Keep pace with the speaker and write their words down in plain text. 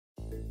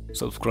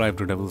Subscribe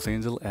to Devil's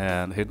Angel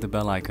and hit the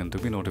bell icon to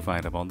be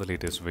notified about the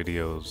latest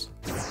videos.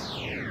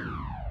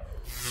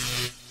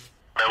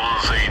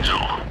 Devil's Angel.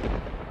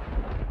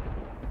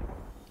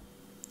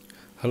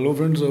 Hello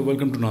friends,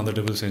 welcome to another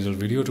Devil's Angel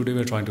video. Today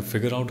we're trying to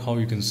figure out how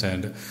you can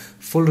send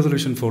full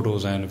resolution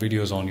photos and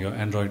videos on your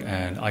Android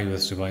and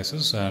iOS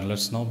devices. And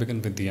let's now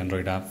begin with the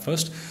Android app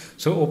first.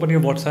 So open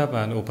your WhatsApp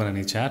and open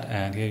any chat,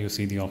 and here you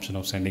see the option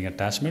of sending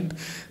attachment.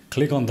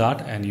 Click on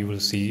that and you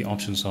will see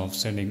options of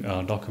sending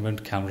a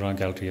document, camera,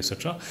 gallery,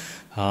 etc.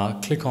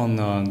 Click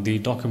on the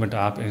document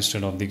app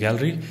instead of the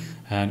gallery,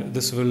 and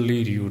this will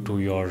lead you to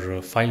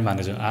your file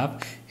manager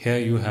app. Here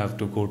you have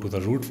to go to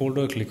the root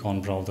folder, click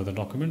on browse other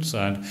documents,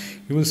 and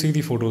you will see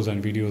the photos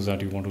and videos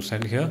that you want to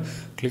send here.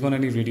 Click on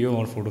any video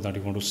or photo that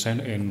you want to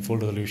send in full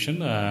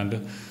resolution,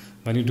 and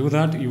when you do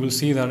that, you will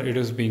see that it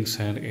is being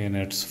sent in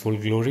its full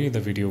glory.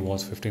 The video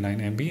was 59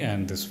 MB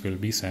and this will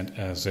be sent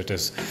as it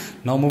is.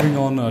 Now moving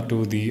on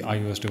to the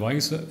iOS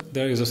device,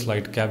 there is a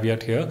slight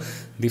caveat here.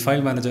 The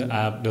file manager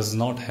app does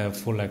not have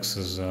full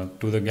access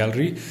to the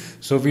gallery,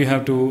 so we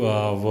have to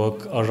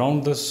work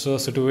around this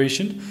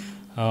situation.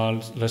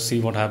 Let's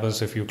see what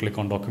happens if you click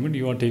on document.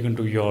 You are taken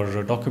to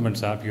your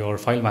documents app, your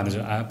file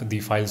manager app, the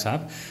files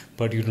app,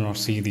 but you do not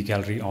see the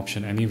gallery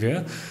option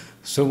anywhere.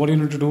 So what you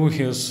need to do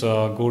is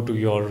go to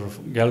your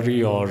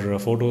gallery or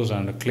photos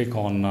and click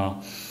on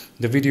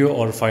the video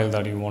or file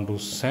that you want to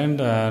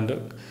send,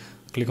 and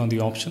click on the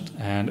option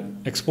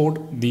and export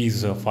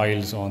these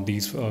files on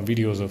these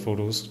videos or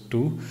photos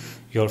to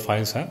your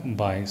files app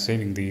by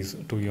saving these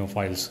to your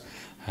files,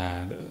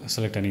 and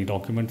select any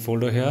document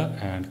folder here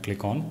and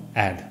click on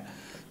add.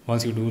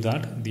 Once you do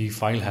that, the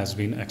file has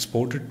been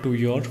exported to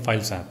your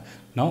files app.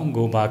 Now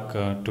go back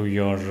to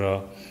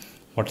your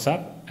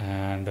WhatsApp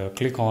and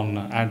click on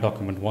add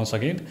document once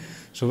again.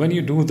 So when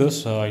you do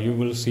this, you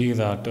will see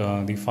that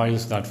the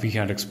files that we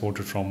had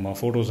exported from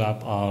Photos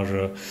app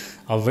are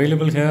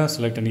available here.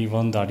 Select any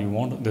one that you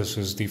want. This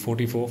is the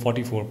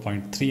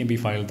 44.3 MB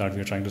file that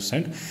we are trying to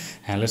send,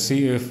 and let's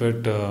see if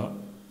it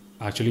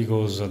actually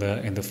goes there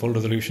in the full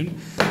resolution.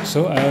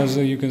 So as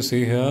you can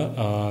see here,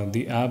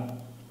 the app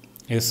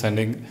is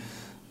sending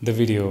the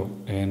video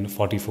in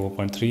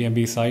 44.3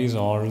 MB size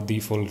or the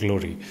full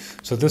glory.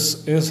 So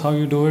this is how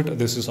you do it.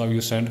 This is how you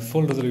send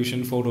full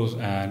resolution photos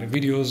and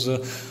videos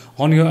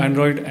on your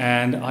Android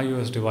and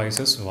iOS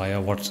devices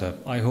via WhatsApp.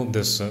 I hope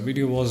this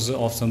video was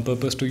of some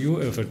purpose to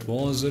you. If it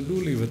was, do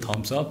leave a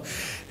thumbs up.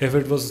 If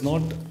it was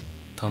not,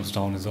 thumbs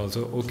down is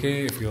also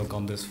okay. If you have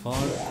come this far,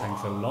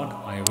 thanks a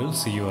lot. I will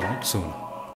see you around soon.